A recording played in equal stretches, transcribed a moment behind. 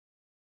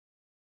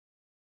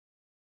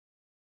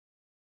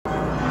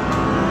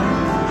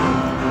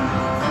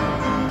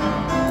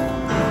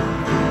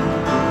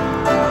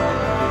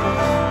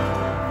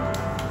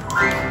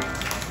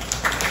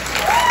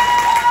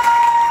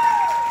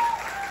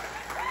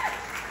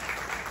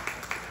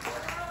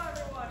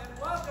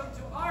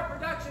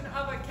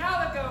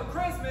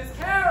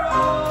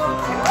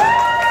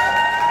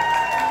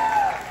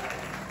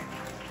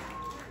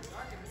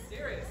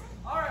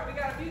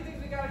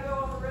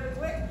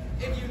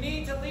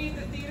leave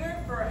the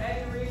theater for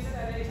any reason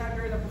at any time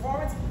during the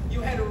performance,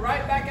 you head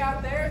right back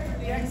out there through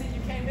the exit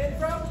you came in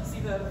from.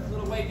 See the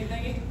little wavy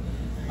thingy?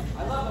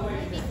 I love the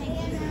wavy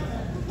thingy.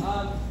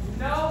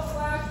 No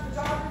flash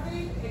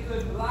photography. It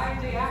could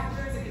blind the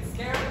actors. It could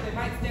scare them. They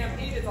might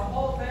stampede. It's a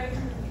whole thing.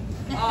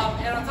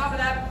 And on top of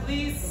that,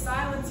 please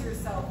silence your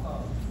cell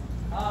phone.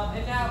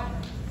 And now,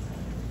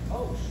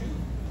 oh shoot,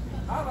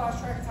 I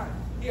lost track of time.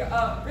 Here,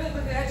 really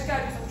quickly, I just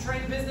gotta do some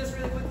train business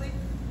really quickly.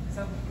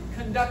 Some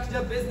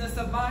conductor business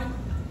of mine.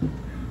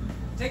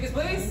 Tickets,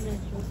 please.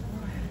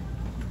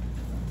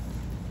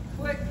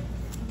 Click.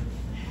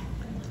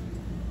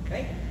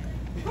 Thank you.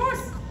 Of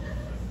course.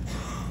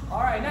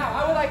 All right, now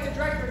I would like to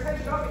direct your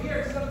attention over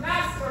here to the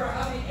master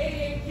of the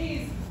 88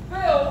 Keys,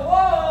 Bill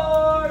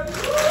Ward. And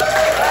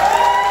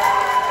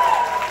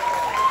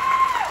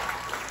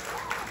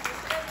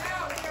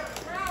now we are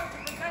proud to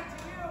present to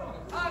you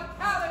a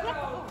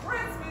Calico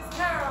Christmas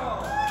Carol.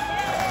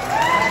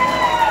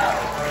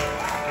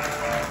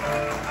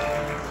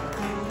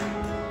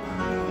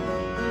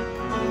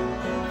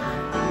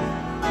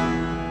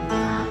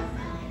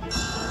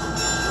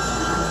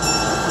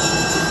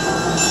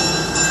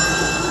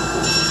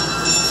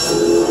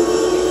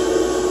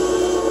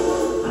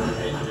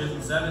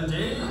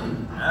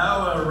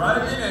 Now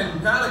arriving in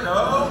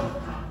Calico,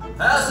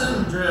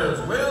 passengers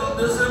will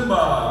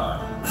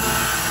disembark.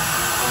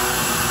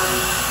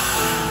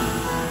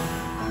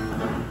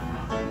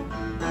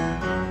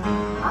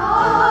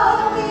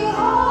 I'll be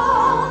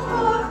home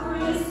for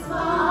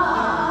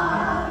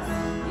Christmas.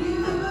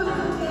 You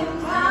can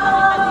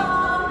count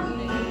on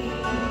me.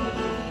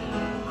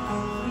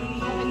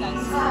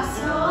 Please have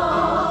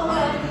snow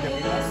and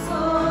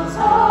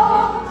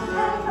mistletoe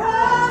and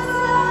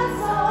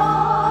presents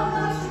on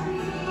the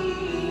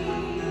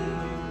tree.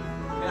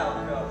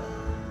 Calico.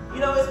 You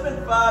know, it's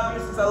been 5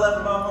 years since I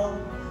left my home.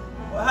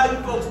 Well, how you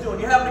folks doing?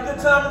 You having a good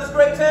time in this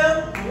great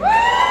town?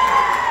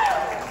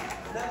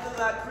 Nothing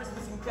like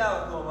Christmas in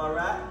Calico, am I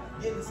right?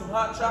 Getting some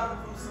hot chocolate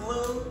from the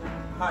saloon,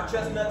 hot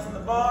chestnuts in the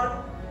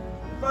barn,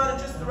 finding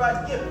just the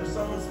right gift for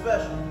someone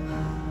special.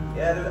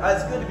 Yeah,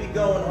 it's good to be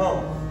going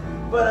home.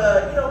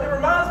 But, you know, it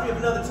reminds me of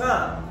another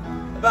time.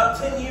 About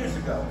 10 years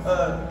ago.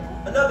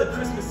 Another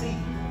Christmas Eve.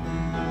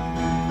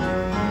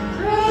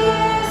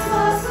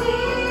 Christmas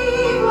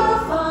Eve will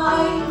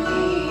find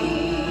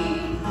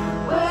me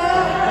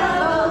where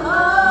the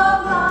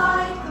love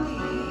light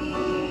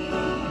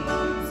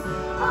gleams.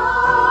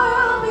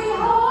 I'll be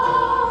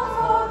home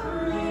for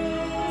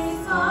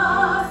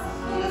Christmas,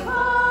 if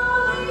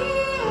only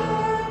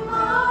in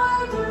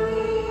my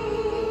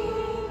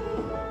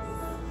dreams.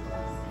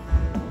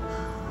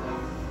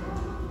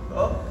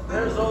 Oh,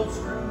 there's old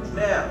Scrooge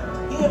now.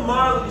 He and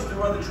Marley used to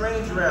run the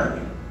trains around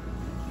here.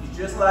 He's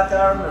just like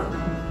I remember.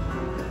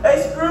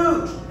 Hey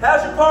Scrooge,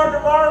 how's your partner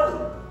Marley?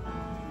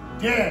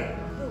 Dead.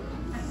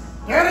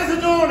 Dead as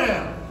a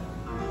doornail.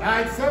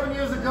 Died 7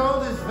 years ago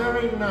this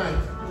very night.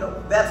 No,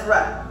 that's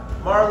right.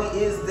 Marley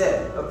is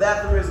dead. Of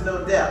that there is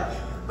no doubt.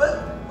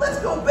 But let's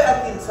go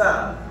back in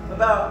time,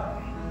 about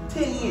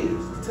 10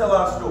 years, to tell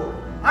our story.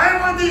 I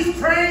want these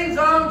trains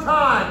on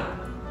time.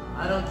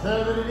 I don't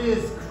care that it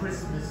is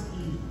Christmas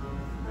Eve.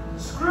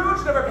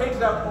 Scrooge never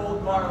painted out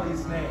old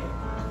Marley's name.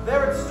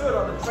 There it stood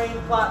on the train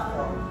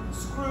platform,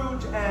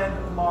 Scrooge and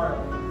Marley.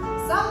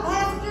 Some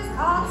passengers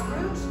called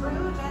Scrooge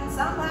Scrooge and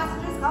some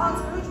passengers called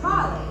Scrooge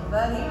Marley,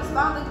 but he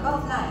responded to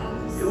both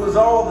names. It was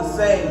all the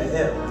same to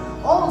him.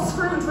 Old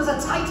Scrooge was a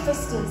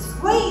tight-fisted,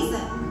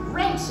 squeezing,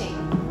 wrenching,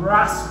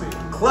 Rasping,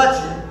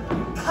 Clutching,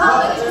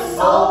 covetous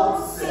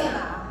old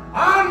sinner.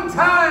 On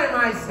time,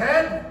 I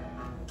said.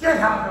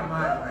 Get out of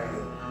my way.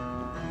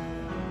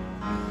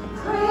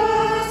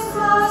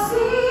 Christmas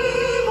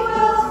Eve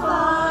will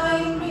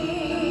find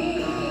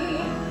me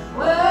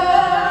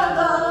where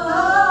the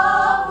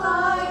love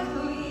light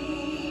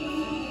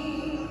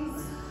gleams.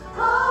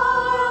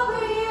 I'll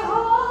be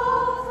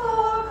home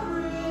for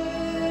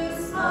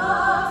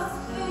Christmas,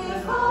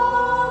 if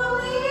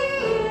only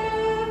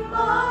in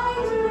my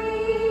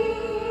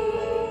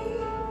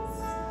dreams.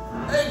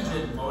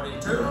 Engine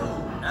 42,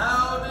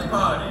 now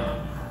departing.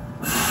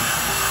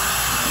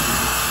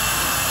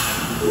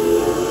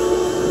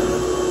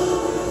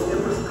 It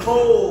was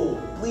cold,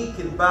 bleak,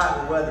 and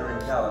biting weather in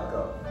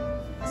Calico.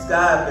 The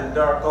sky had been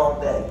dark all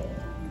day.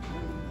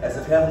 As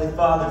if Heavenly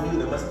Father knew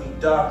there must be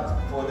darkness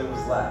before there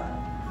was light.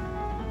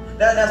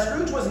 Now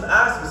Scrooge was an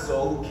icy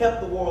soul who kept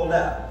the world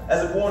out,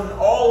 as if warning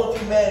all of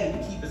humanity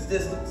to keep its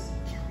distance.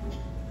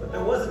 But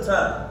there was a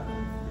time,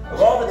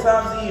 of all the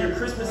times of the year,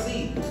 Christmas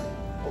Eve,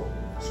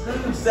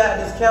 Scrooge sat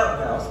in his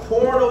counting house,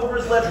 poring over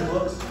his ledger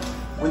books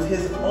with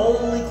his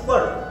only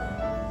clerk,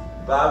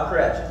 Bob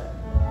Cratchit.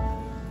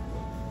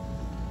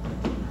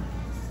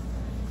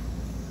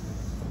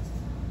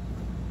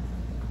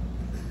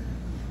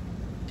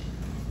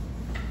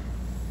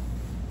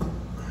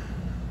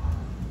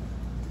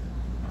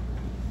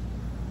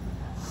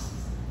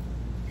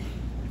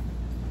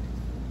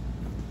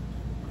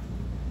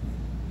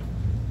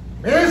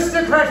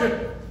 Mr. Cratchit,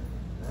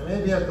 there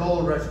may be a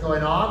gold rush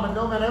going on, but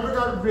no man ever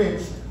got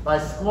rich by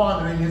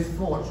squandering his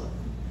fortune.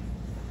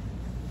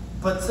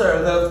 But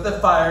sir, the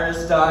fire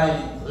is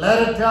dying.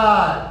 Let it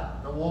die.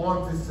 The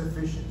warmth is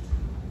sufficient.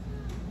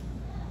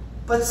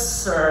 But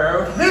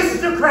sir...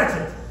 Mr.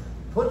 Cratchit,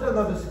 put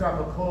another scrap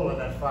of coal in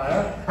that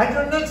fire, and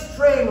your next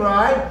train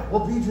ride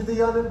will be to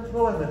the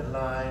unemployment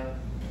line.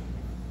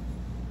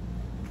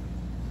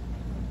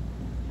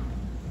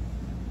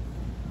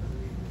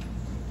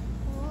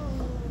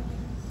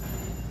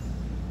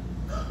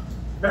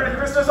 Merry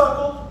Christmas,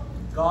 Uncle.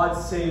 God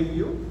save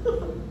you.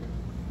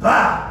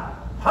 Bah!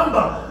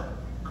 Humbug!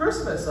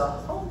 Christmas, a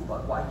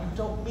humbug. Why, you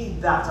don't mean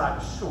that,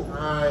 I'm sure.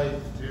 I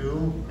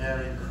do.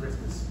 Merry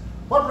Christmas.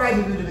 What right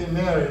have you to be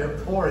married or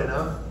poor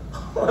enough?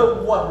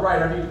 What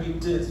right have you to be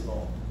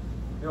dismal?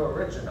 You're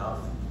rich enough.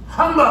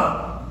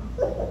 Humbug!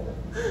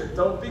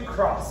 Don't be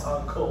cross,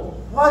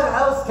 Uncle. What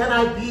else can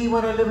I be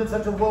when I live in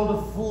such a world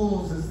of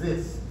fools as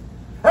this?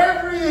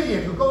 Every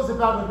idiot who goes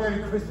about with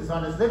Merry Christmas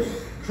on his lips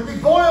should be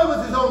boiled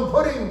with his own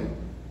pudding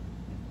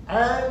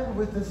and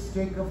with a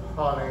stake of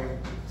holly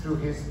through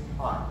his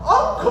heart.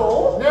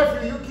 Uncle!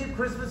 Nephew, you keep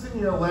Christmas in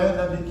your way and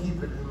let me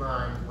keep it in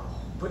mine.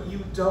 But you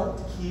don't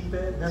keep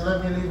it. Then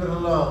let me leave it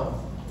alone.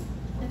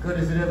 What good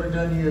has it ever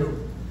done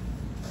you?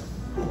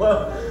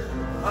 Well,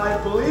 I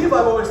believe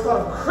I've always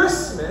thought of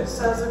Christmas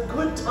as a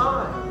good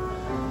time.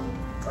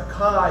 A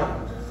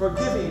kind,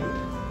 forgiving,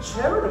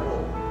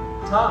 charitable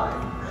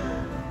time.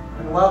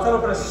 And while I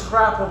don't put a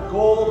scrap of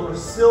gold or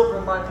silver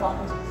in my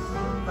pocket,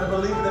 I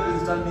believe that it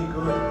has done me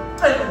good.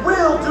 And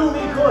will do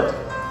me good.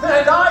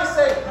 And I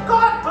say,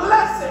 God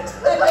bless it!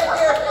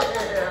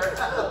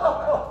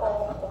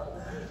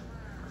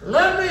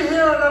 Let me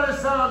hear another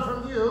sound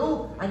from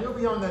you, and you'll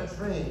be on that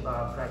train,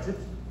 Bob Cratchit.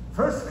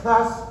 First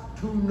class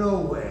to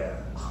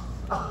nowhere.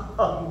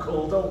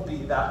 Uncle, don't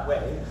be that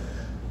way.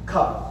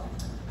 Come,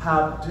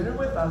 have dinner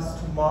with us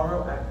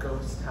tomorrow at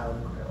Ghost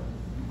Town Grill.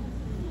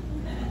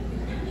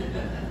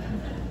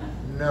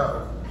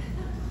 No.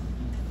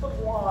 But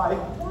why?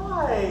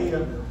 Why?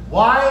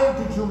 Why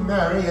did you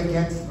marry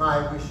against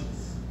my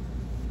wishes?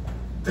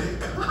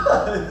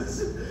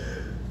 Because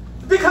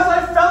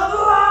I fell in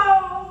love!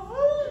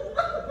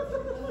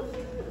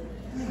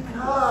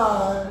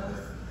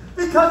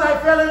 Because I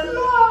fell in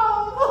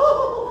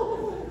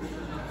love!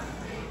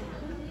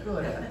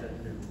 Good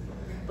afternoon.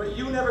 But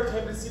you never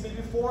came to see me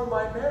before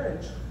my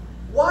marriage.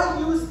 Why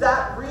use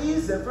that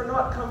reason for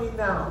not coming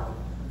now?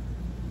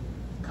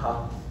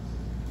 Come,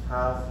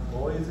 have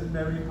boys and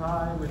Mary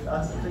Pie with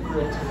us at the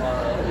grill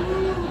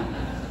tomorrow.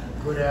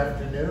 Good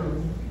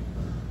afternoon.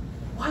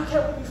 Why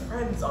can't we be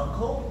friends,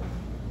 Uncle?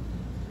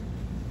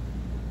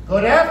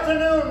 Good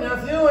afternoon,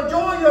 nephew.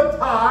 Enjoy your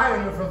pie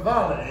and your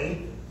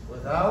frivolity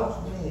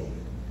without me.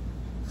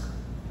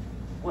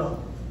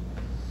 Well,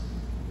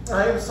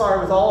 I am sorry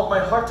with all of my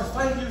heart to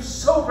find you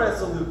so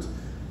resolute.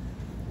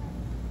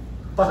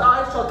 But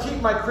I shall keep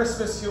my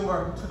Christmas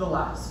humor to the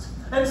last.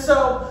 And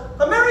so,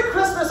 a Merry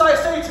Christmas I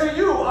say to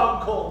you,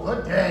 Uncle.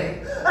 Good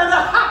day. And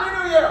a Happy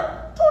New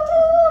Year. Toot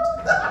toot.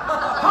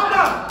 Hold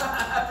on!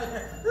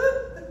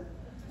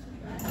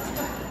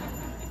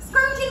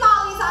 Scrooge and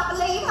Molly's, I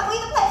believe. Have we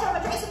the pleasure of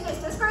addressing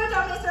Mr. Scrooge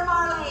or Mr.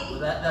 Marley?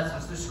 That's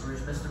Mr. Scrooge.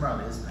 Mr.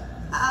 Marley is back.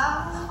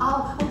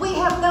 We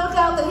have no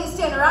doubt that his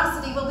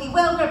generosity will be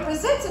well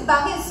represented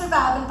by his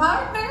surviving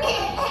partner.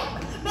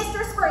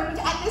 Mr. Scrooge,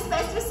 at this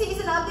festive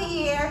season of the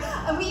year,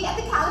 we at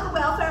the Calico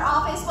Welfare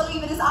Office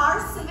believe it is our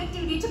civic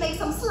duty to make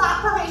some slight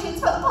provisions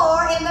for the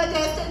poor and the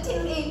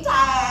destitute in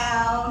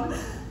town.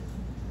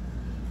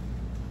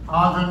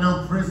 Are there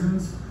no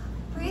prisons?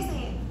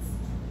 Prisons?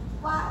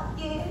 Why,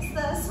 yes,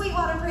 the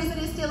Sweetwater prison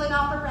is still in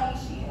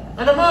operation.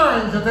 And the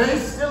mines, are they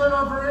still in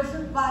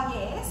operation? Why,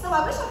 yes, though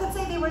I wish I could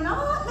say they were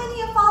not.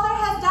 Many a father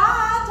has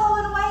died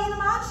towing away in the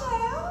mine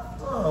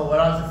shaft. Oh, well,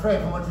 I was afraid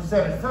from what you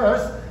said at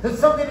first that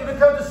something had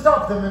occurred to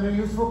stop them in a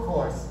useful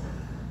course.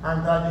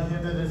 I'm glad to hear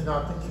that is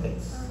not the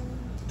case.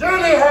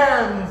 Dirty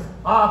hands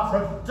are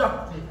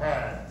productive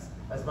hands,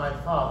 as my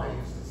father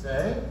used to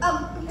say.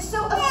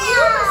 So a few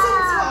of us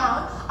in town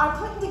are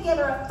putting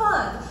together a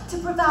fund to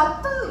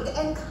provide food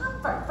and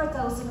comfort for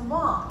those in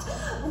want.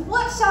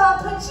 What shall I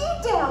put you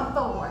down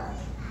for?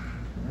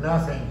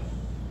 Nothing.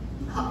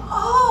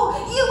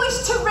 Oh, you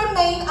wish to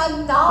remain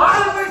anonymous?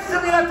 I wish to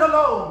be left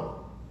alone.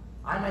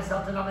 I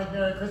myself do not make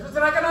Merry Christmas,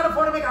 and I cannot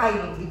afford to make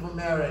idle people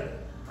merry.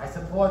 I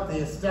support the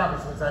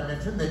establishments I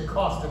mentioned. They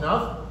cost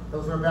enough.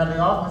 Those who are badly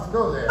off must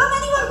go there. But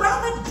many would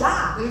rather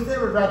die. If they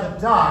would rather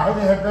die,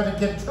 they had better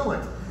get to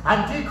it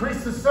and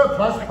decrease the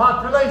surplus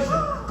population.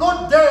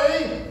 Good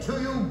day to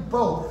you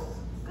both.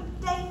 Good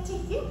day to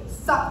you,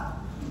 sir.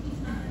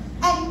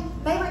 And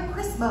Merry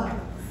Christmas.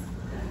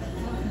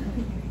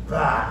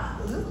 Bah.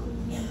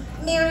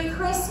 Merry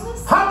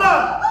Christmas.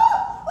 Humbug!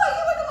 Oh, well,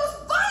 you were the most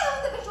vile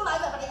individual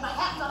I've ever laid my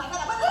hands on. I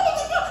cannot believe it.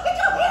 You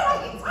hear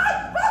it.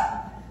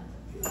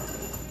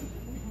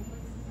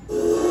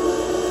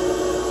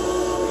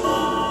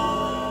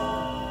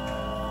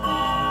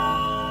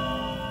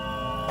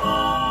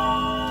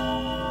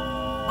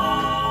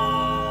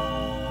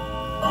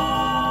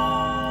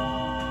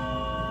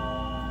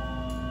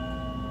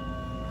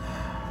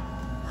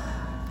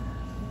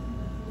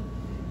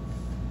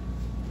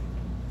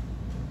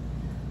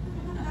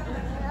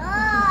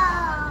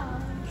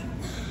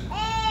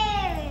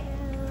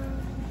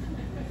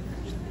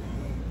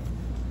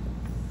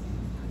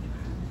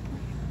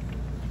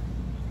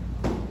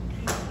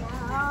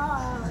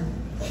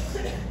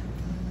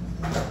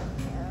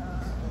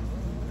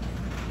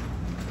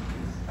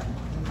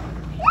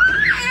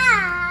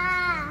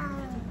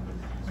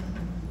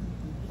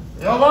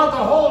 You'll want the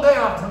whole day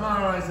off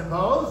tomorrow, I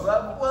suppose.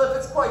 Well, if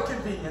it's quite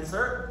convenient,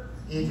 sir.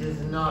 It is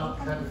not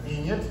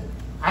convenient,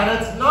 and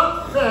it's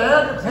not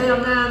fair to pay a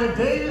man a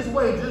day's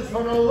wages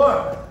for no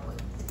work.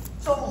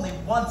 It's only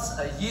once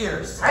a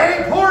year, sir.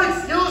 A poor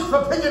excuse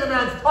for picking a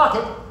man's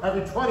pocket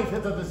every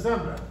 25th of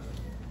December.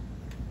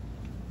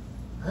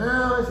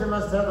 Well, you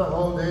must have the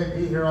whole day,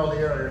 be here all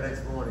the earlier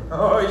next morning.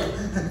 Oh,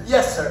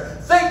 yes, sir.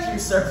 Thank you,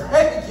 sir.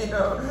 Thank you.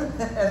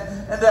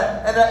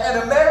 And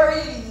a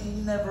merry,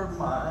 never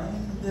mind.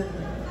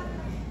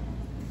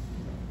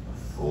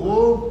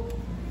 Fool.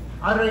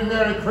 Uttering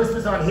Merry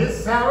Christmas on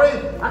his salary?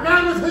 A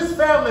man with his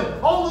family,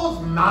 all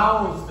those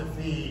mouths to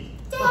feed.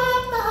 Deck the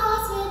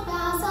halls with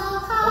boughs of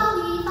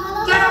holly.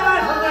 Get away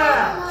from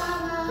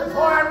there!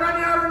 Before I run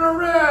you out in a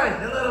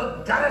red, you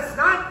little gutter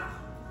snot!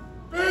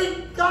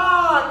 Be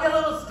gone, you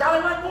little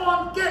scallywag! Go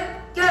on,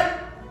 get!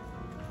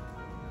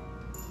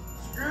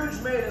 Scrooge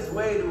made his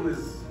way to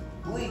his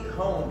bleak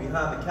home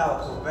behind the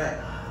Calico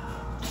bank.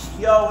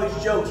 He always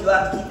joked he'll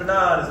have to keep an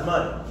eye on his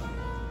money.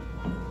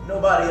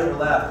 Nobody ever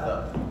laughed,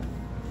 though.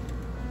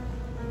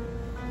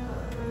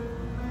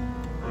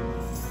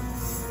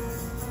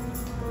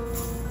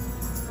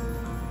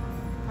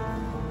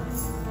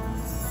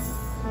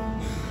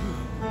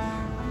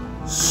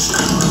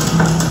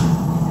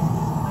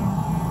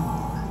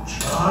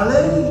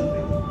 Charlie?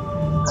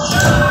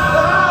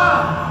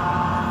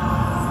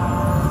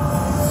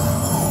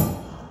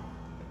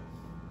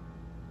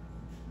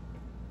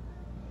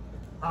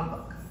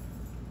 Humbug.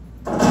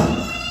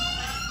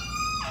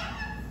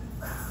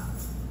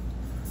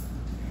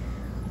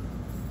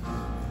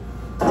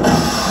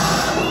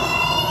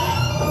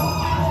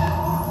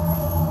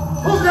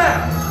 Who's there?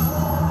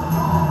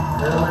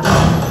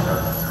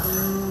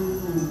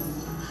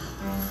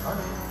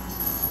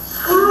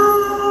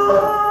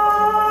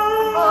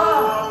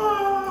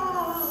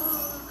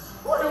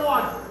 What do you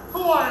want?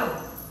 Who are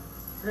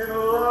you? In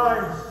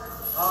life,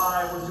 I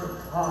was your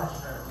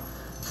partner,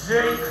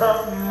 Jacob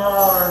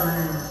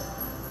Marley.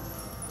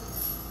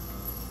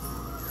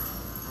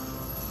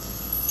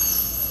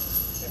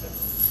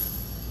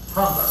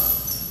 Humbug.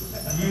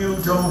 You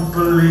don't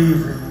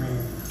believe in me.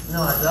 No,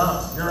 I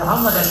don't. You're a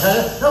humbug, I tell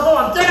you. No, go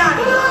on, get out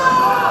of here!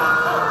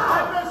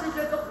 Have mercy,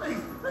 Jacob,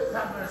 please. Please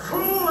have mercy.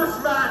 Foolish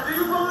man, do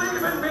you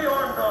believe in me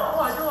or Oh, not?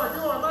 I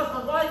do, I must,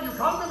 but why did you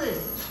come to me?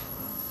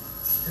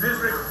 It is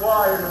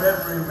required of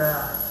every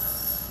man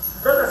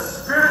that the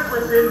spirit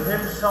within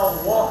him shall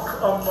walk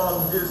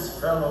among his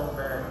fellow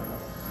men.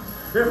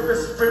 If the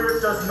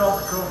spirit does not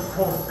go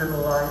forth in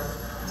life,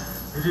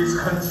 it is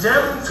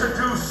condemned to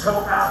do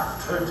so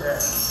after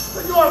death.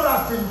 But you are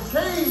wrapped in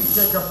chains,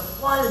 Jacob.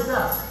 Why is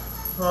that?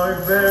 I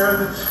bear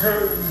the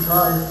chains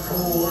I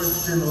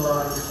forged in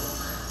life.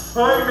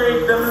 I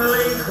made them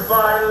link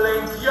by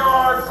link,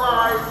 yard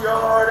by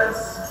yard, and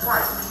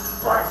spike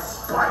by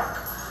spike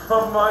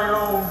of my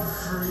own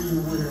free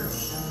will.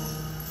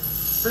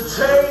 The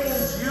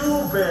chains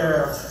you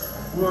bear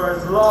were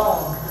as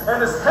long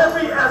and as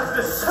heavy as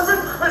the 7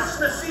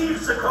 Christmas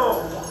Eves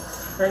ago,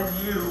 and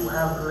you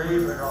have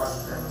labored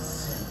on them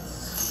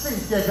since.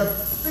 Please, Jacob,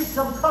 speak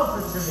some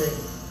comfort to me.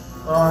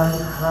 I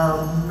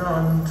have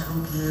none to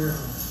give.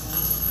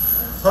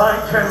 I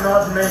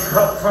cannot make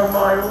up for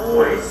my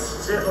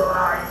wasted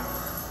life.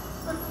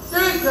 But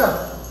Jacob,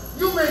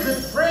 you made the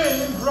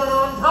trains run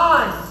on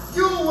time.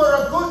 You were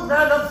a good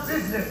man of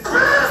business.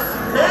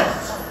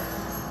 Business?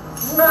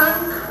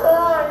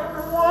 Mankind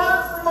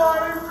was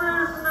my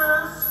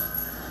business.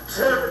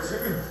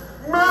 Charity,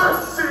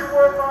 mercy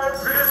were my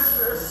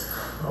business.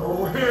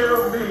 Oh,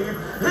 hear me,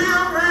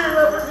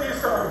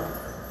 Ebenezer.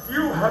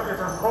 You have yet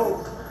a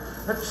hope,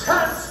 a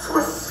chance to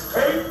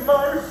escape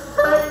my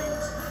fate.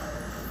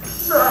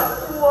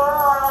 That's why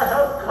I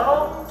have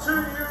come to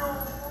you.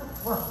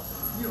 Well,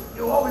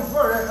 you always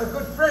were a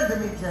good friend to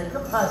me,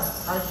 Jacob. I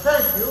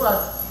thank you.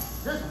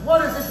 Just what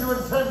is it you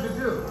intend to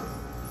do?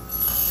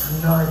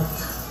 Tonight,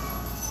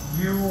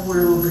 you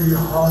will be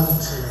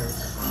haunted.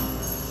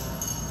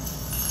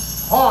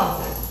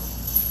 Haunted?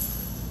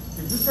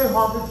 Did you say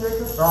haunted,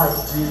 Jacob? I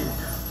did.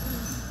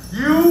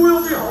 You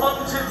will be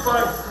haunted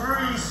by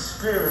 3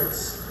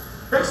 spirits.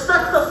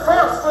 Expect the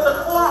first when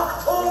the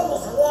clock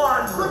tolls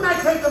 1. Couldn't I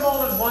take them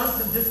all at once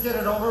and just get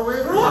it over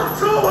with? Look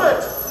to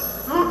it!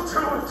 Look to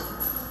it!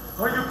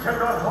 Or you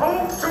cannot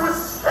hope to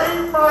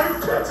escape my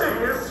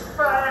piteous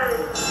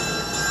fate.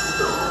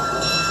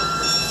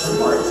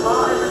 My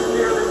time is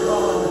nearly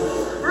gone.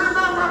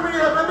 Remember me,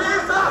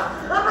 Ebenezer,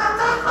 and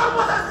remember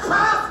what has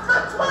passed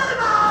between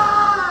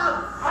us!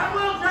 I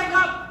will,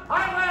 Jacob! I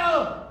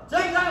will!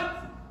 Jacob!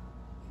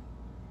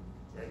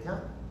 Jacob?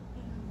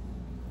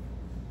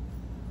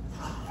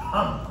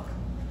 Humbug.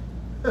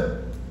 It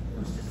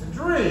was just a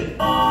dream.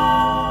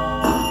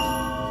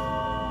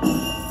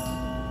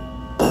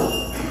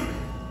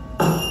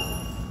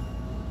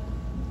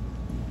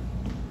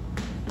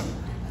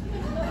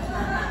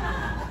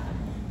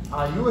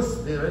 Are you a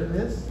spirit,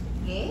 miss?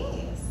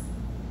 Yes.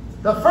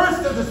 The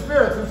first of the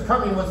spirits whose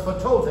coming was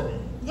foretold to me.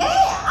 Yeah,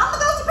 I'm the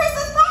ghost of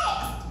Christmas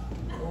past.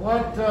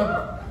 What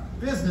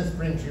business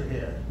brings you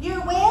here?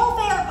 Your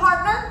welfare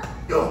partner.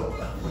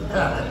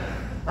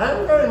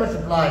 I'm very much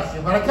obliged to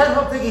you, but I can't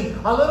help thinking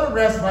a little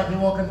rest might be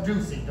more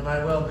conducive to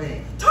my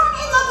well-being. Turn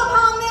and look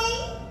upon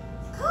me.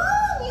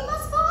 Come, you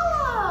must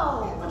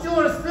follow. But you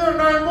are a spirit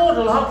and I am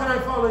mortal. How can I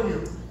follow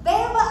you?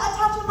 Bear but a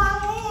touch of my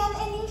hand,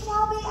 and you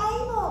shall be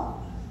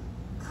able.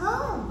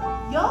 Come,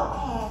 your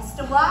past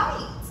right.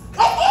 Let's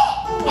get it.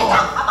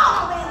 Come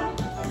on, man.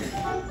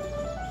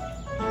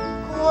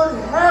 Good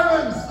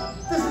heavens!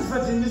 This is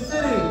Virginia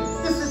City.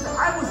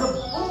 I was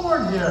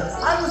born here.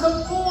 I was a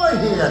boy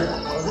here.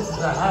 Oh, this is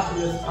the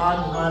happiest time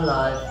of my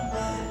life.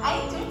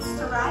 Ain't it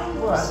strange?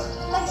 What?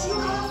 Like you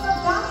have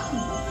forgotten.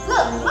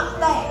 Look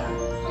there.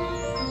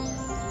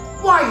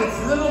 Why, it's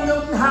little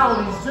Milton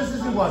Howley's just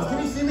as he was. Can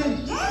you see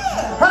me?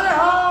 Yeah. Hey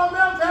ho,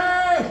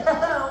 Milty!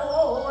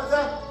 Oh, what's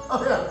that?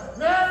 Oh, yeah.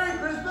 Merry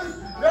Christmas!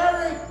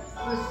 Merry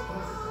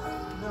Christmas.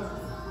 No.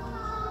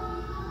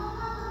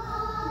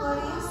 What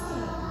is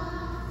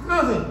it?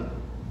 Nothing.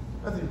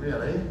 Nothing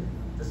really.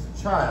 Just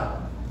a child.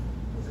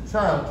 There's a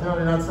child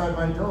carolling outside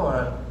my door.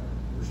 I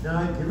wish now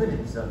I'd given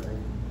him something.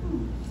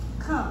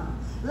 Come,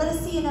 let us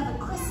see another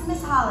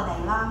Christmas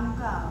holiday long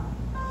ago.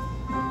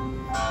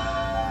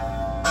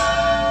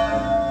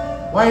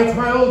 Why, it's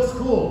my old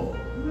school.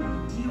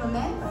 Do you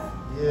remember?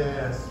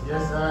 Yes,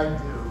 I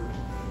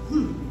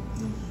do.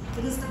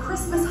 It is the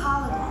Christmas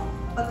holiday,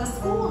 but the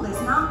school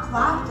is not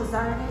quite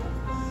deserted.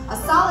 A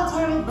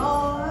solitary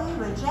boy,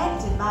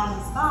 rejected by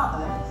his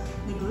father,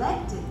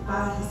 neglected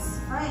by his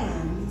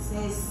friends,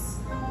 is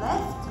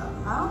left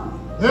alone.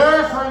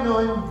 Yes, I know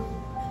him.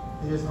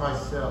 He is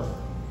myself.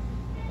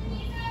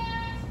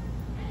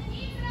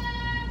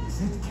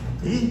 Is it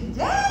Candy?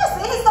 Yes,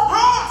 it is the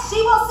past.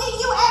 She will see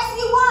you as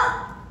you were.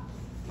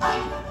 Oh,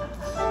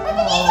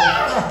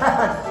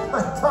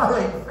 my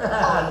darling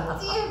Fad. Oh,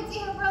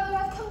 dear brother,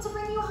 I've come to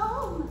bring you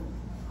home.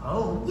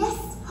 Home? Yes,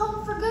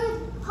 home for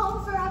good,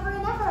 home forever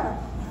and ever.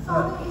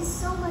 Father is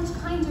so much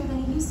kinder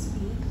than he used to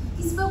be.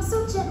 He spoke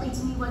so gently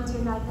to me one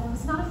dear night that I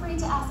was not afraid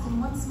to ask him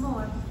once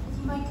more if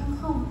he might come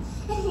home.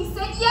 And he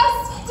said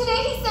yes.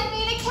 Today he sent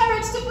me in a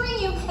carriage to bring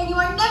you, and you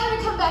are never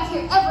to come back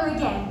here ever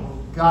again. Oh,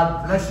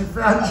 God bless you,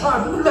 Fad.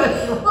 God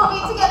bless you. We'll be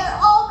together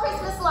all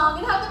Christmas long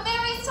and have the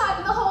merriest time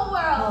in the whole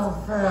world. Oh,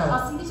 Fad.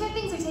 I'll see that your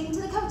things are taken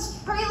to the coach.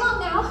 Hurry along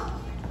now.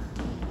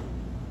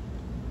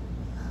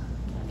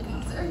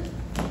 Ebenezer,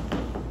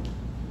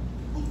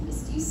 I've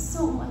missed you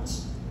so much.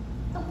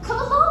 Oh, come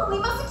along. We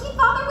mustn't keep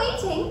Father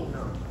waiting.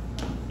 No.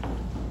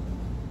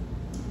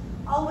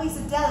 Always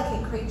a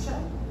delicate creature,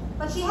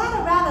 but she had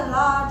a rather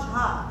large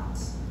heart.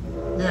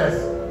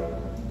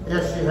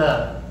 Yes, she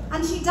had.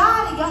 And she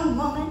died a young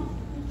woman.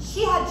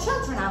 She had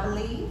children, I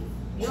believe.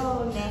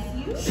 Your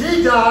nephew.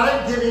 She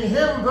died giving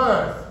him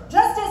birth.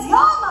 Just as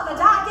your mother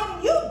died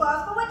giving you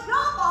birth, for which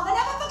your father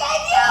never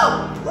forgave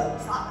you.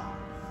 Oops, sorry.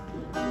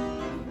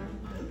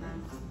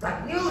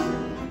 That music.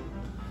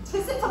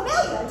 Is it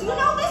familiar? Do you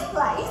know this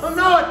place? I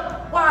know it.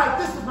 Why,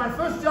 this is my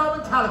first job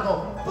in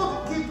Calico.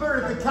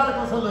 Bookkeeper at the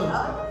Calico Saloon.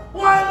 Oh.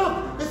 Why,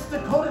 look, it's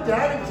Dakota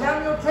Dan and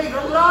Cameo Kate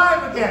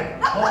alive again.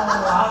 Oh,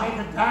 how they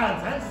could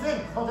dance and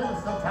sing. Oh, they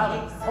were so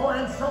talented. Oh,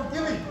 and so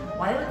giving.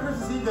 Why, every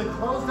Christmas Eve they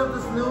closed up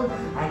the saloon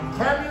and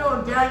Cameo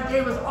and Dan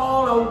gave us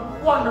all a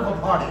wonderful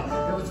party.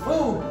 There was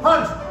food,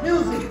 punch,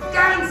 music,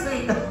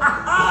 dancing.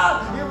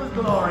 It was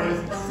glorious,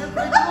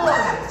 simply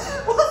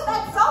glorious. Was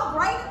that so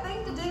great a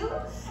thing to do?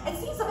 It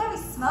seems a very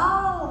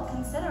small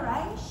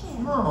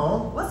consideration.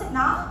 No. Was it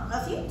not?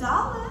 A few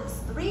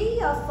dollars?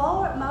 3 or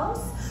 4 at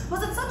most?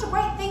 Was it such a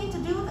great thing to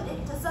do that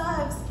it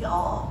deserves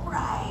your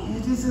praise?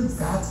 It isn't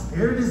that,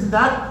 Spirit, isn't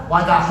that?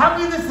 Why, the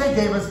happiness they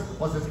gave us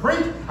was as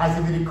great as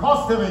if it had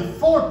cost them a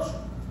fortune.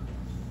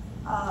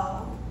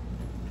 Oh.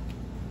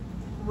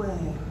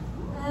 Well.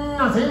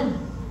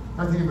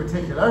 Nothing in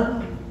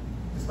particular.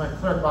 Just my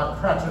clerk Bob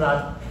Cratchit.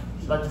 I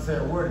should like to say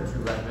a word or two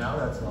right now,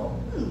 that's all.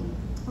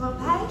 Well,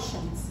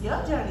 patience.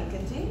 Your journey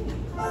continues.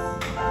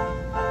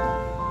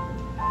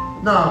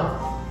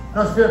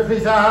 No, Spirit,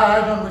 please,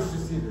 I don't wish to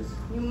see this.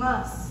 You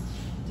must.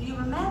 Do you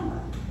remember?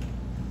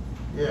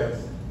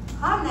 Yes.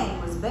 Her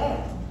name was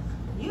Belle.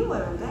 You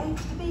were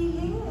engaged to be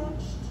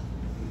hitched.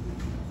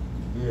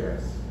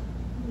 Yes.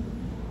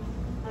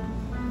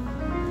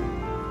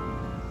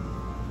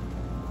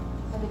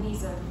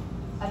 Ebenezer,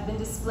 I've been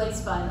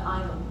displaced by an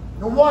idol.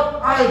 Now,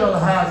 what idol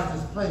has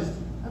displaced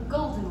you? A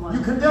golden one.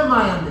 You condemn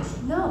my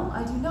ambition. No,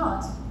 I do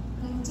not.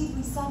 But I'm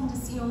deeply saddened to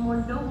see your more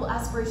noble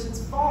aspirations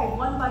fall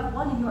one by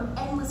one in your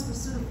endless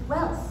pursuit of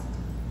wealth.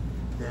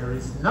 There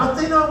is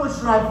nothing on which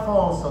I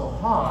fall so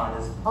hard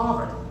as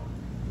poverty.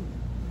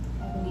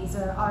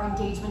 Ebenezer, our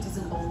engagement is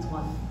an old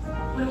one.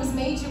 When it was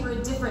made, you were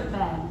a different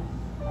man.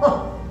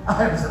 Oh,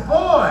 I was a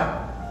boy.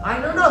 I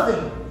know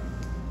nothing.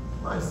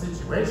 My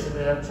situation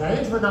may have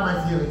changed, but not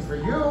my feelings for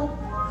you.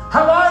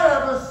 Have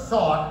I ever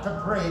sought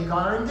to break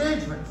our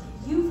engagement?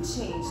 You've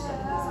changed,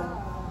 Ebenezer.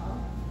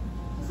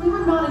 If we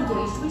were not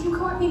engaged, would you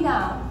court me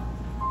now?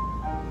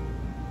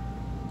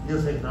 You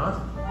think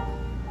not?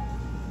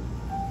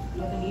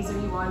 The Ebenezer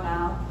you are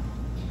now,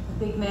 a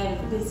big man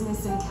of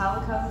business in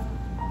Calico,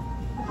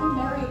 would you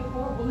marry a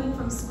poor woman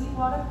from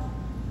Sweetwater?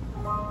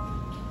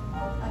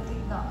 I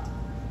did not.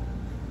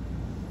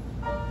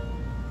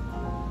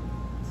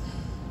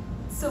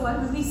 So I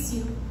release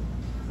you.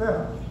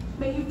 Belle.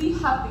 May you be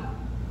happy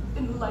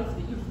in the life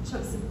that you've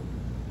chosen.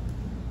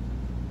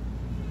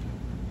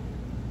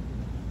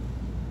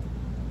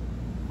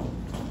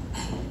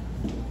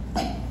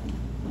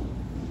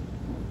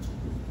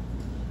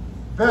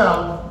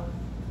 Belle!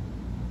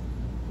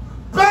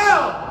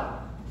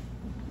 Belle!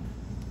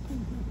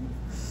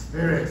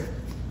 Spirit,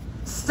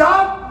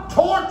 stop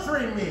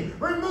torturing me!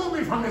 Remove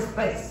me from this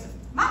place!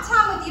 My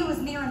time with you is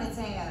nearing its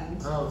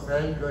end. Oh,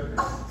 thank goodness.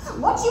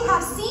 What you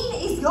have seen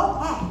is your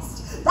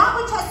past. That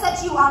which has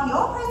set you on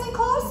your present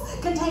course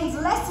contains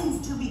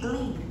lessons to be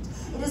gleaned.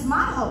 It is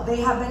my hope they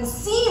have been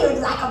seared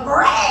like a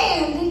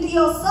brand into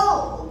your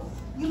soul.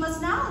 You must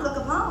now look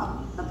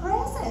upon the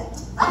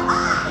present.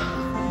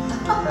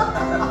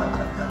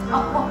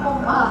 Oh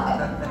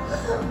my.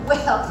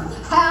 Well,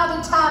 how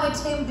did Tiny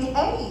Tim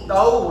behave?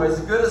 Oh, as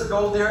good as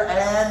Gold Deer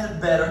and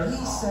better.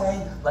 He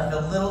sang like a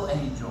little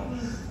angel.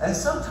 And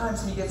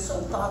sometimes he gets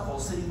so thoughtful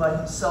sitting by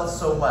himself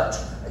so much.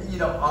 You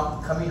know,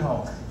 on coming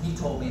home, he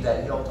told me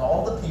that,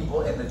 all the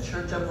people in the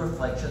Church of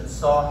Reflection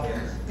saw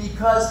him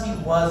because he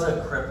was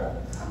a cripple.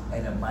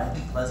 And it might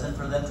be pleasant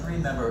for them to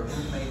remember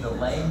who made the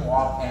lame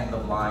walk and the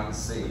blind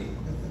see.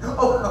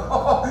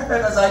 And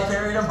as I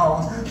carried him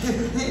home,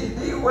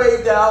 he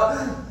waved out,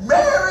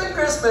 "Merry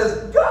Christmas!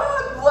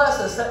 God bless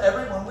us!" to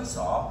everyone we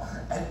saw.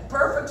 And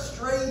perfect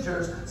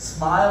strangers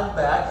smiled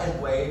back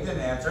and waved and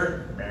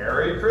answered,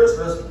 "Merry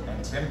Christmas!"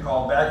 And Tim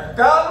called back,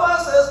 "God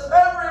bless us,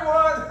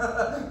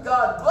 everyone!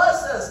 God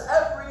bless us,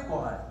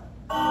 everyone!"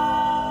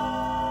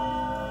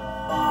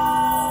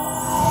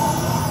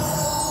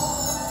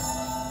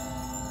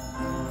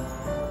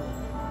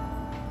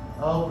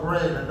 Oh,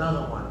 great,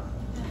 another one.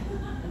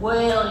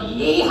 Well,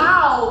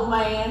 yeehaw, old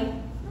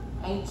man.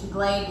 Ain't you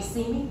glad to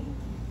see me?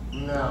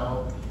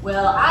 No.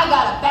 Well, I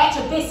got a batch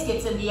of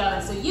biscuits in the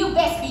oven, so you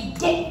best be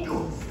getting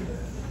yours.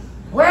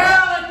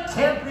 Well, it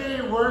can't be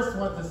any worse than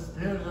what the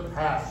spirit of the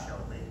past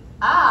showed me.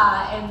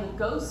 I am the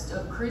ghost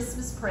of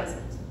Christmas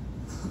present.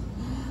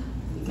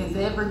 Because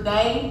every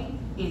day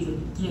is a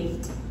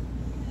gift.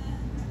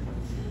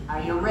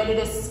 Are you ready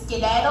to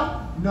skedaddle?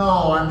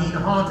 No, I'm being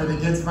haunted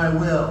against my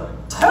will.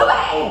 Too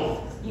bad!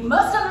 You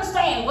must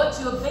understand what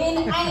you have been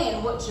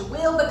and what you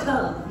will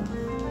become.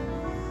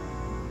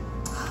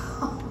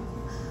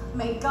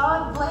 May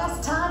God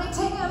bless Tiny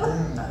Tim.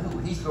 Ooh,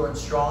 he's growing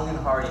strong and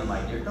hardy,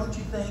 my dear, don't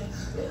you think?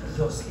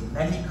 You'll see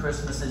many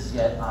Christmases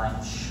yet,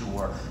 I'm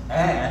sure.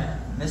 And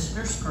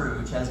Mr.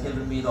 Scrooge has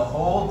given me the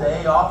whole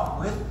day off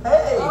with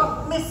pay.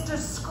 Oh, Mr.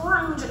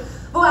 Scrooge.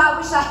 Boy, I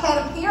wish I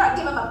had him here. I'd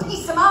give him a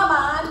piece of my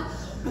mind.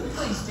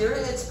 Please, dear,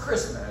 it's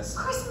Christmas.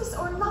 Christmas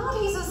or not,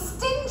 he's a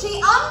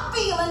stingy,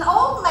 unfeeling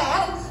old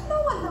man.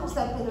 No one knows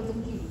that better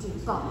than you do,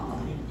 Bob.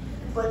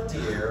 But,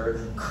 dear,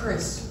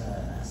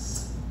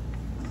 Christmas.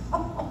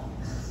 Oh,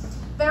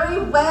 very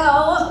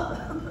well.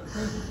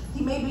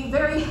 He may be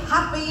very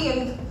happy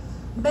and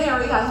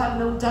merry, I have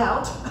no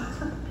doubt.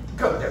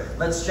 Good, dear.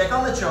 Let's check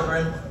on the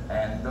children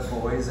and the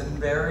boys in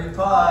berry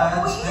pies.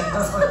 Oh,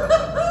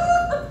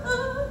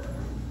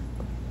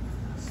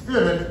 yes.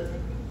 Spirit,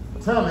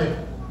 tell me,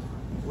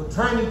 will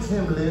Tiny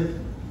Tim live?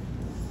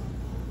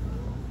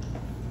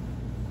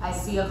 I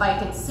see a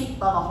vacant seat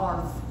by the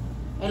hearth,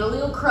 and a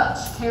little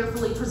crutch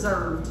carefully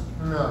preserved.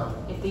 No.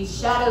 If these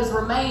shadows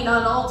remain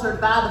unaltered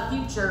by the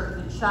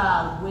future, the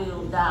child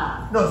will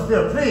die. No,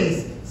 Spirit,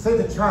 please, say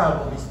the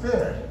child will be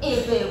spared.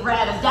 If it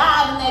rather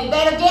die, then they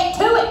better get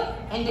to it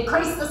and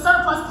decrease the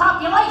surplus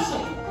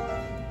population.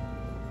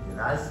 Did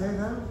I say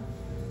that?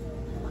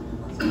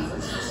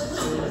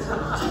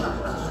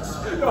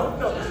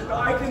 No,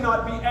 I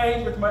cannot be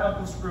angry with my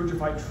Uncle Scrooge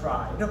if I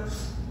try. No,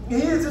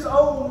 he is his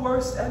own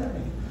worst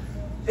enemy.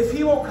 If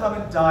he won't come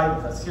and dine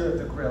with us here at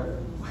the grill,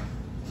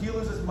 he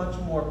loses much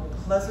more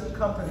pleasant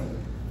company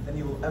than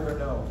you will ever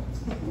know.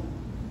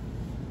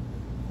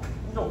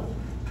 No.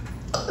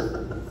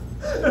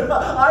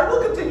 I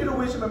will continue to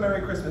wish him a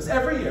Merry Christmas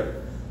every year.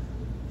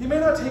 He may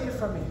not take it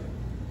from me,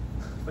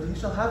 but he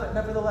shall have it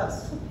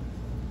nevertheless.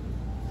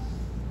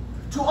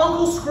 To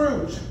Uncle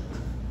Scrooge,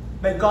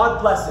 may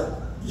God bless him.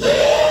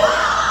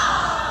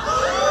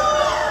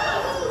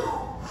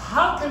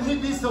 How can he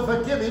be so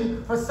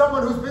forgiving for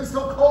someone who's been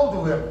so cold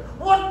to him?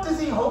 What does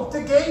he hope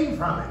to gain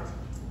from it?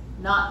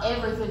 Not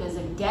everything is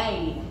a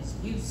gain as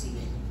you see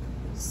it.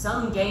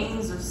 Some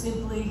gains are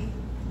simply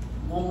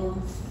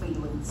warm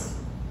feelings.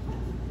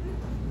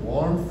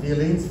 Warm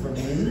feelings for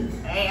me?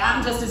 Hey,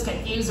 I'm just as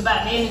confused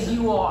about him as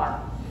you are.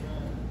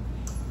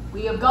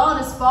 We have gone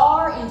as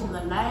far into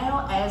the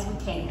now as we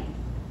can.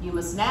 You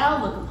must now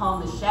look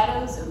upon the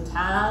shadows of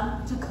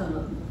time to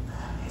come.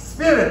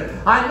 Spirit,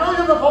 I know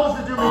you're supposed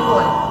to do me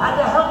good and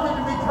to help me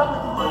to become the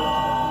good.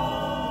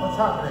 What's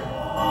happening?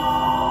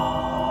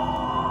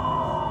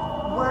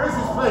 Where is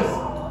this place?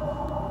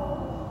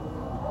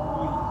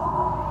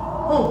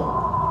 Who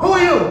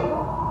are you?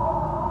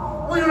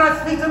 Will you not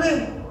speak to me?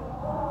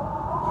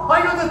 Are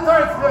you the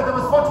third spirit that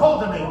was foretold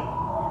to me?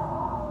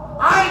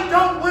 I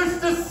don't wish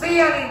to see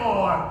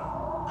anymore.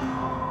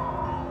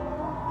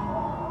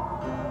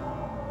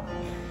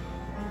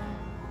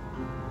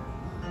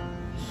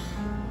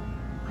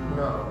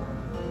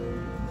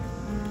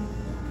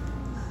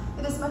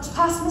 It is much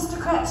past Mr.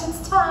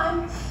 Cratchit's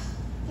time.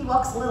 He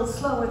walks a little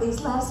slower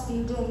these last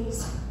few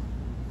days.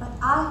 But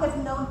I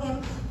have known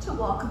him to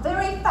walk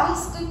very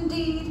fast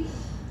indeed,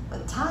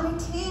 with Tiny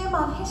Tim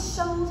on his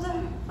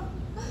shoulder.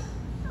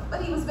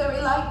 But he was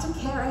very light to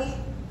carry,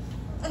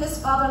 and his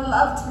father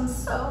loved him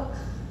so.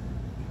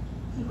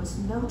 He was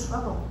no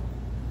trouble,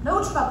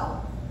 no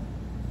trouble.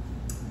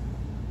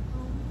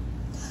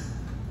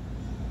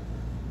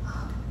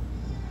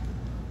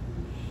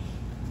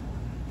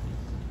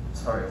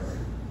 Sorry,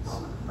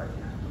 my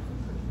dear.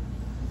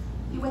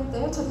 You went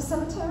there to the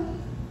cemetery?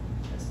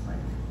 Yes, my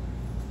dear.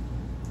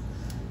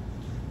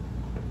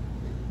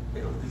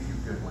 It'll do you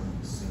good when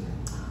you see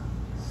it.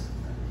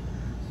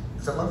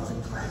 It's a lovely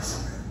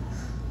place.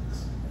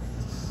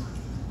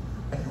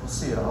 And you'll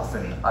see it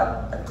often.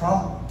 I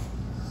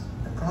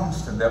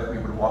promised him that we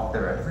would walk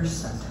there every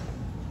Sunday.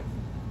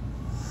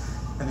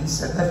 And he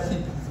said that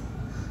he'd be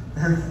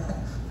very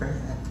happy.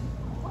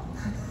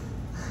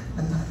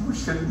 And then we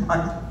shouldn't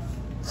mind.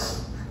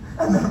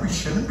 And then we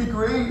shouldn't be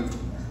grieved.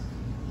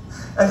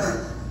 And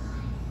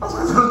my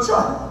little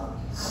child,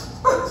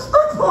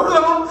 my poor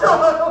little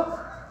child.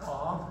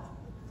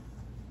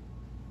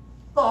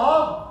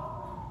 Bob?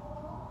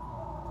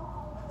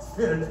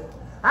 Spirit,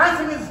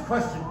 answer me this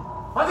question.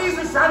 Are these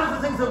the shadows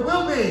of things that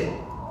will be?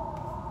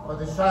 Or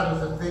the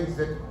shadows of things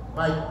that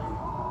might be?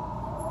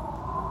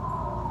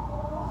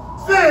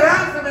 Spirit,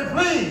 answer me,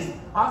 please.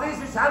 Are these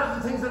the shadows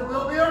of things that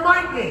will be or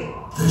might be?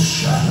 The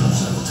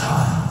shadows of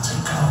time to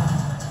come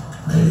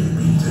may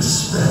be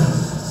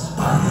dispelled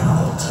by an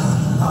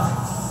altered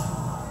life.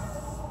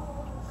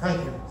 Thank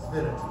you,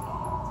 Spirit.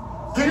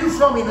 Can you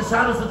show me the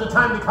shadows of the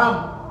time to come?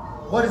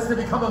 What is to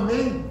become of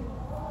me?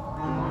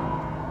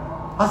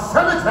 A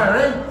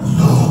cemetery?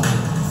 Look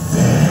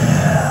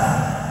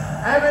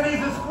there.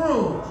 Ebenezer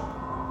Scrooge.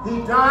 He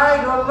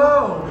died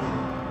alone.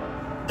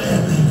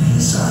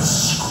 Ebenezer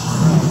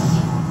Scrooge.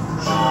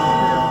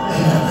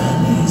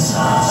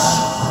 Ebenezer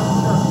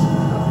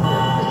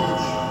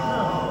Scrooge.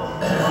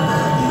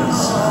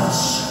 Ebenezer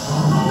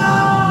Scrooge. No!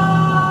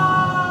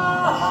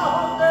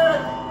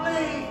 Spirit,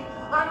 please.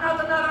 I'm not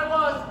the man I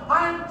was.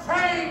 I'm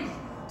changed.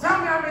 Tell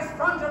me I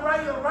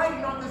misconstrued your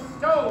writing on this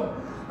stone.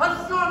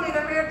 Assure me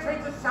the mere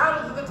trace of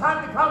shadows of the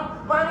time to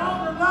come by an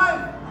altered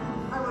life.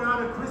 I went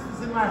out at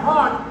Christmas in my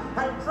heart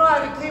and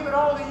tried to keep it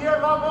all the year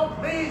long. Oh,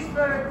 please,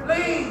 Spirit,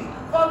 please,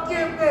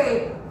 forgive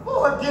me.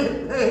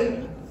 Forgive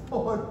me.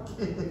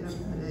 Forgive me.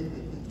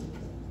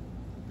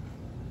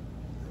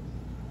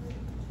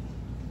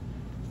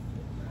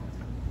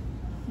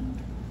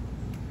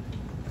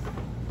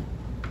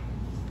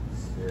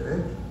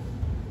 Spirit.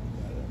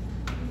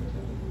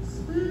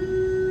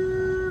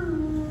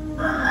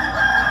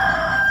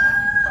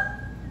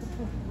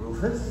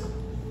 Rufus?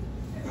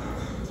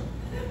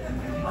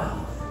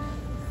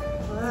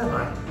 Where am I?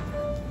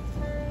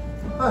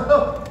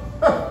 Oh,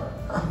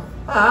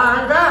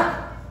 I'm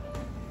back!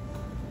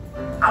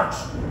 Ouch!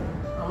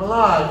 I'm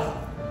alive!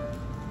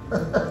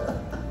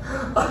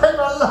 I'm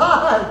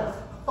alive!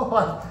 Oh, I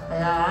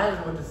don't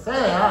know what to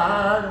say. I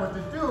don't know what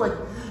to do.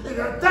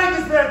 Thank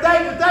you, Spirit.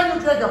 Thank you,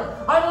 Jacob.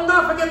 I will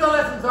not forget the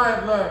lessons I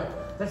have learned.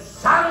 The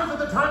shadows of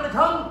the time to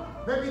come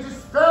may be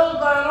dispelled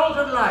by an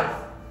altered life.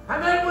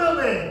 And they will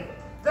be.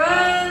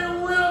 They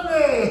will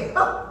be.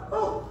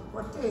 Oh,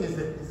 what day is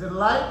it? Is it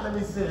light? Let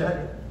me see.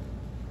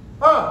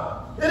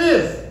 Oh, it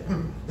is.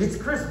 It's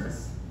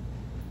Christmas.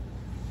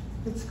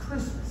 It's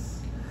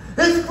Christmas.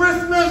 It's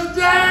Christmas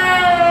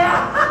Day!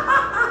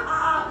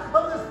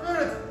 Oh, the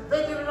spirits,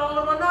 they did it all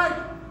in one night.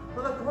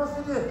 Well, of course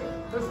they did.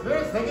 The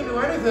spirits, they can do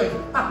anything.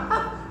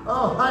 I'm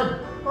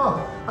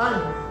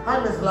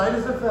as light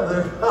as a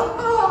feather.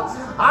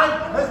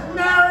 I'm as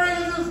merry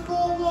as a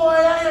schoolboy.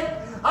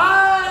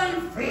 I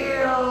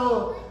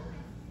feel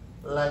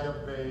like a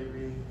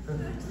baby.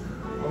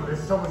 Oh,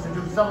 there's so much to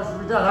do, so much to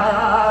be done. I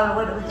don't know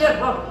where to begin.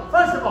 Well,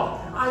 first of all,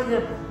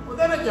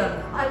 then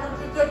again, I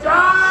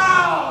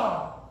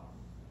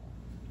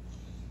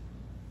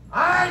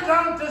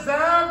don't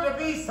deserve to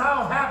be so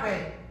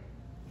happy.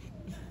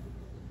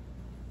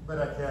 But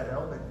I can't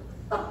help it.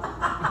 I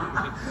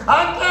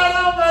can't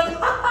help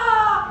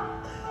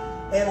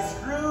it. And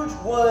Scrooge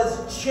was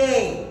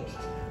changed.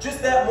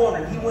 Just that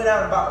morning, he went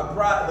out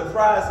about the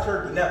prize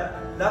turkey,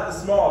 not the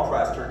small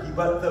prize turkey,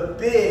 but the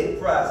big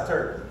prize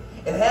turkey,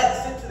 and had it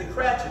sent to the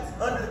Cratchits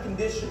under the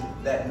condition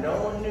that no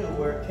one knew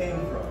where it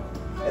came from.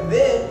 And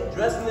then,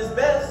 dressed in his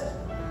best,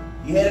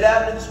 he headed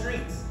out into the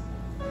streets.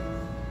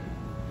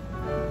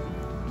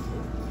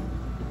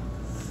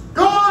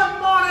 Good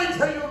morning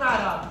to you,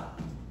 madam.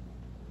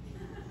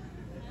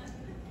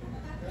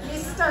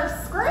 Mr.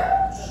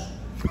 Scrooge?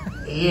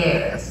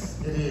 Yes,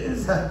 it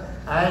is.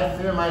 I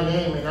fear my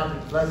name may not be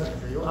pleasant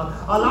for you.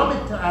 Allow me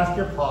to ask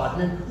your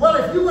pardon. And, well,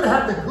 if you would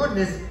have the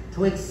goodness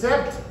to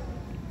accept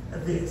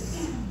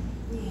this.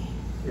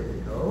 Here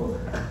we go.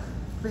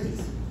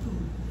 Please.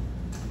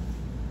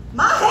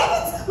 My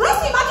heavens!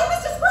 Bless me, my dear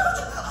Mr.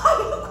 Scrooge! Are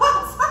you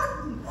quite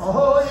certain?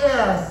 Oh,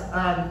 yes.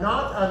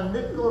 Not a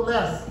nickel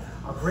less.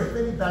 A great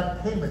many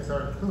back payments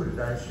are included,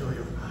 I assure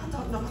you. I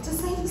don't know what to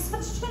say to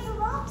such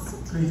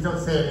generosity. Please don't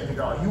say anything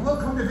at all. You will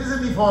come to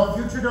visit me for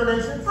future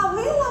donations? I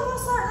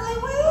most certainly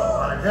will.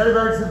 I very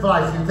much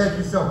advise you. Thank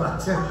you so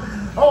much.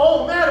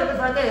 Oh, madam,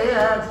 if I may,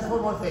 just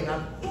one more thing.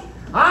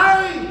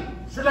 I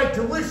should like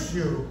to wish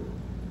you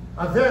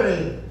a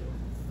very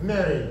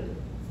Merry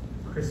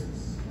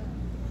Christmas.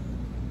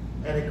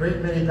 And a great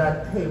many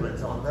back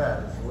payments on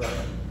that as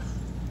well.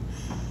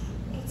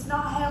 It's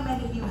not how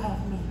many you have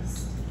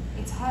missed.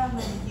 It's how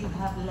many you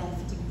have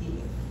left to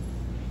give.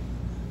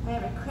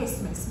 Merry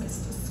Christmas,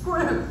 Mr.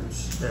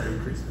 Scrooge. Merry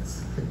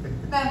Christmas.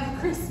 Merry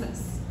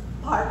Christmas,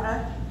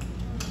 partner.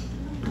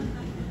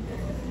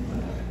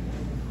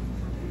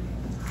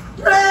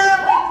 Merry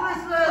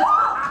Christmas!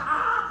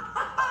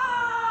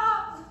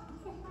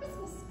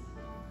 Christmas.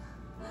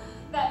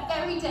 That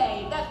very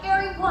day, that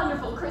very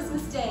wonderful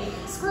Christmas day,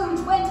 Scrooge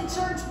went to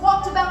church,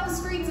 walked about the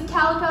streets of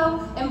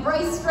Calico,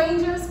 embraced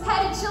strangers,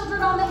 patted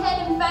children on the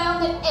head, and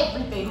found that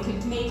everything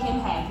could make him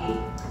happy.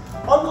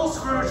 Uncle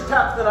Scrooge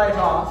capped the night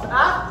off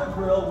at the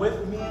grill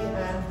with me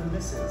and the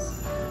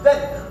missus. Then,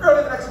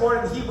 early the next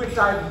morning, he went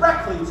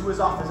directly to his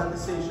office at the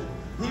station.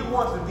 He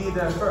wanted to be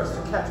there first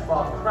to catch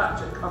Bob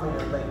Cratchit coming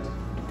in late.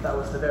 That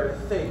was the very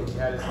thing he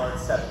had his heart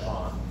set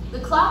upon. The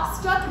clock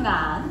struck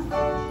 9.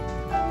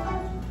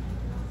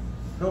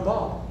 No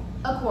Bob.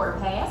 A quarter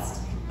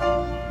past.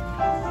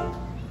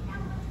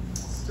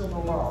 Still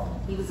no Bob.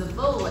 He was a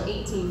full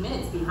 18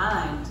 minutes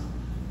behind.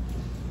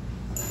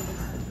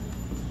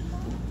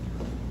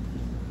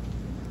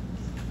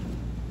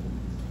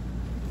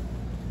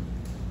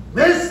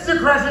 Mr.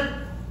 Cratchit!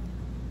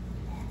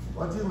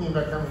 What do you mean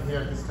by coming here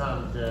at this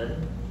time of day?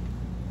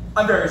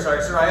 I'm very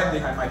sorry, sir. I am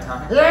behind my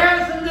time.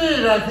 Yes,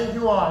 indeed, I think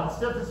you are.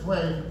 Step this way,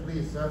 if you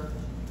please, sir.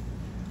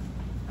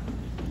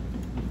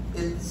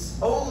 It's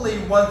only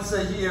once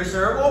a year,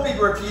 sir. It won't be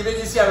repeated.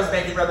 You see, I was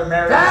making rather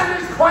merry. That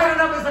is quite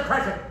enough, Mr.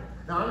 Cratchit.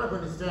 Now, I'm not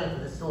going to stand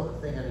for this sort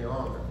of thing any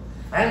longer.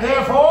 And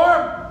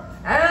therefore,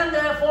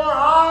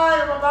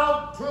 I am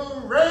about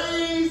to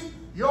raise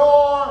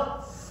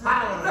your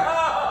salary.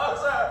 No,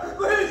 sir.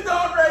 Please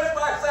don't raise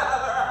my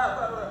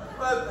salary.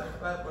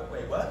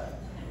 Wait, what?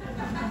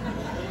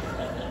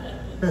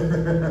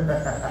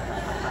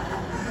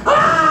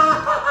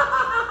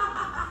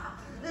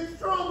 It's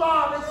true,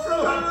 Bob. It's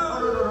true. No.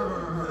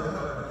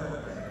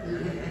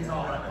 It's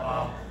all right,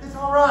 Bob. It's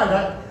all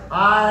right.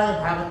 I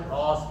haven't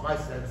lost my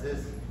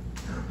senses.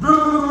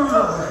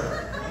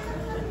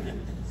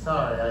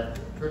 Sorry, I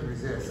couldn't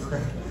resist.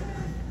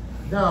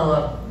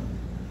 No,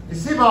 you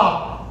see,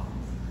 Bob,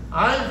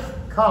 I've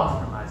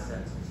come to my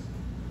senses.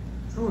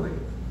 Truly.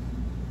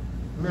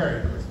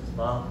 Merry Christmas,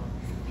 Bob.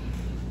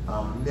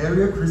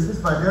 Merry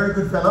Christmas, my very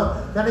good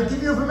fellow, that I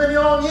give you for many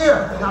long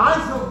years. Now, I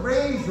shall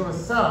raise your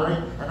salary,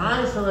 and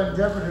I shall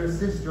endeavor to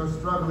assist your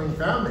struggling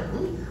family.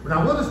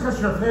 Now, we'll discuss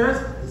your affairs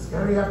this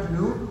very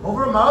afternoon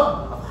over a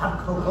mug of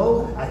hot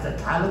cocoa at the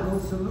Calico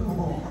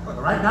Saloon. But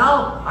right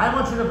now, I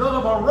want you to build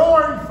up a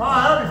roaring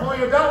fire before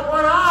you belt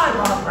one eye,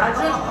 Bob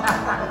Cratchit.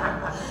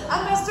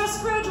 And Mr.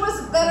 Scrooge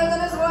was better than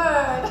his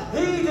word.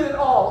 He did it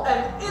all,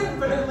 and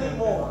infinitely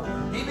more.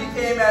 He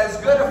became as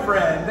good a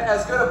friend,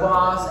 as good a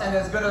boss, and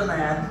as good a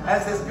man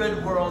as this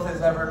good world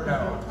has ever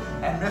known.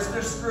 And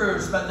Mr.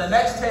 Scrooge spent the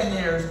next 10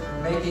 years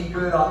making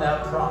good on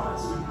that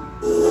promise.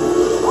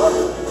 Oh,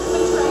 the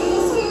train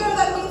is here.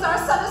 That means our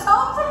son is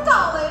home from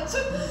college.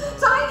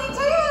 Tiny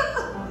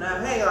Tim. Now,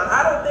 hang on.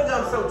 I don't think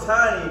I'm so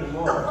tiny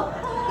anymore.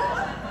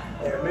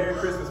 Hey, Merry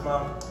Christmas,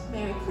 Mom.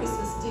 Merry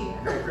Christmas,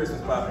 dear. Merry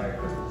Christmas, Pop. Merry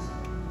Christmas.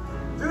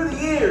 Through the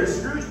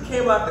years, Scrooge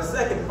became like a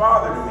second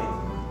father to me.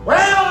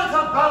 Well, it's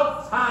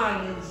about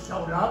time you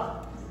showed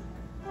up.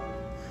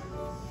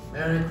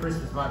 Merry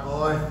Christmas, my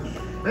boy.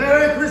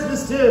 Merry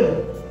Christmas,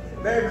 Tim.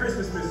 Merry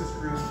Christmas, Mrs.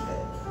 Scrooge.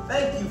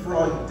 Thank you for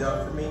all you've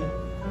done for me.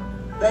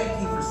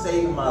 Thank you for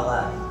saving my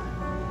life.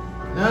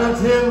 Now,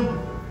 Tim,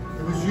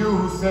 it was you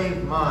who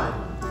saved mine.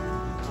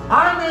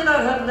 I may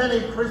not have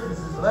many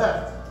Christmases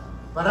left,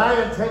 but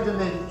I intend to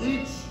make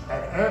each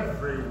and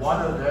every one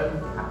of them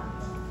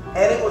count.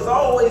 And it was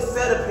always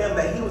said of him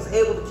that he was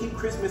able to keep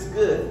Christmas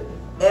good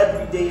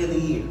every day of the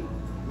year.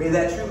 May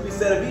that truth be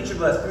said of each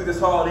of us through this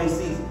holiday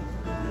season.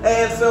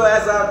 And so,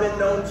 as I've been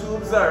known to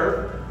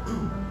observe,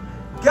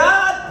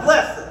 God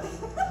bless us.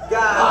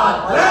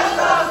 God bless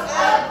us,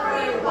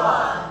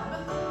 everyone.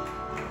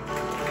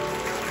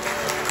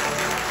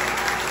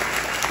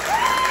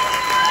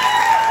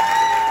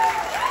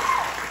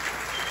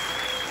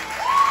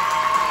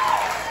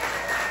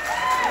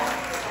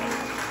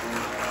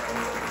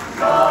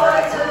 Joy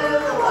to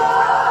the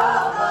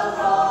world, the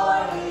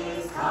Lord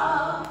is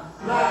come.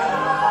 Let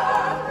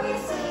earth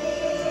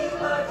receive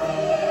the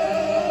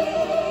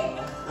King.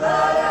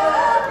 Let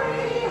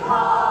every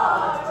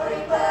heart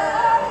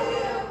prepare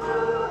Him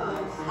room.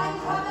 And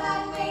heaven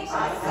and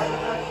nature sing.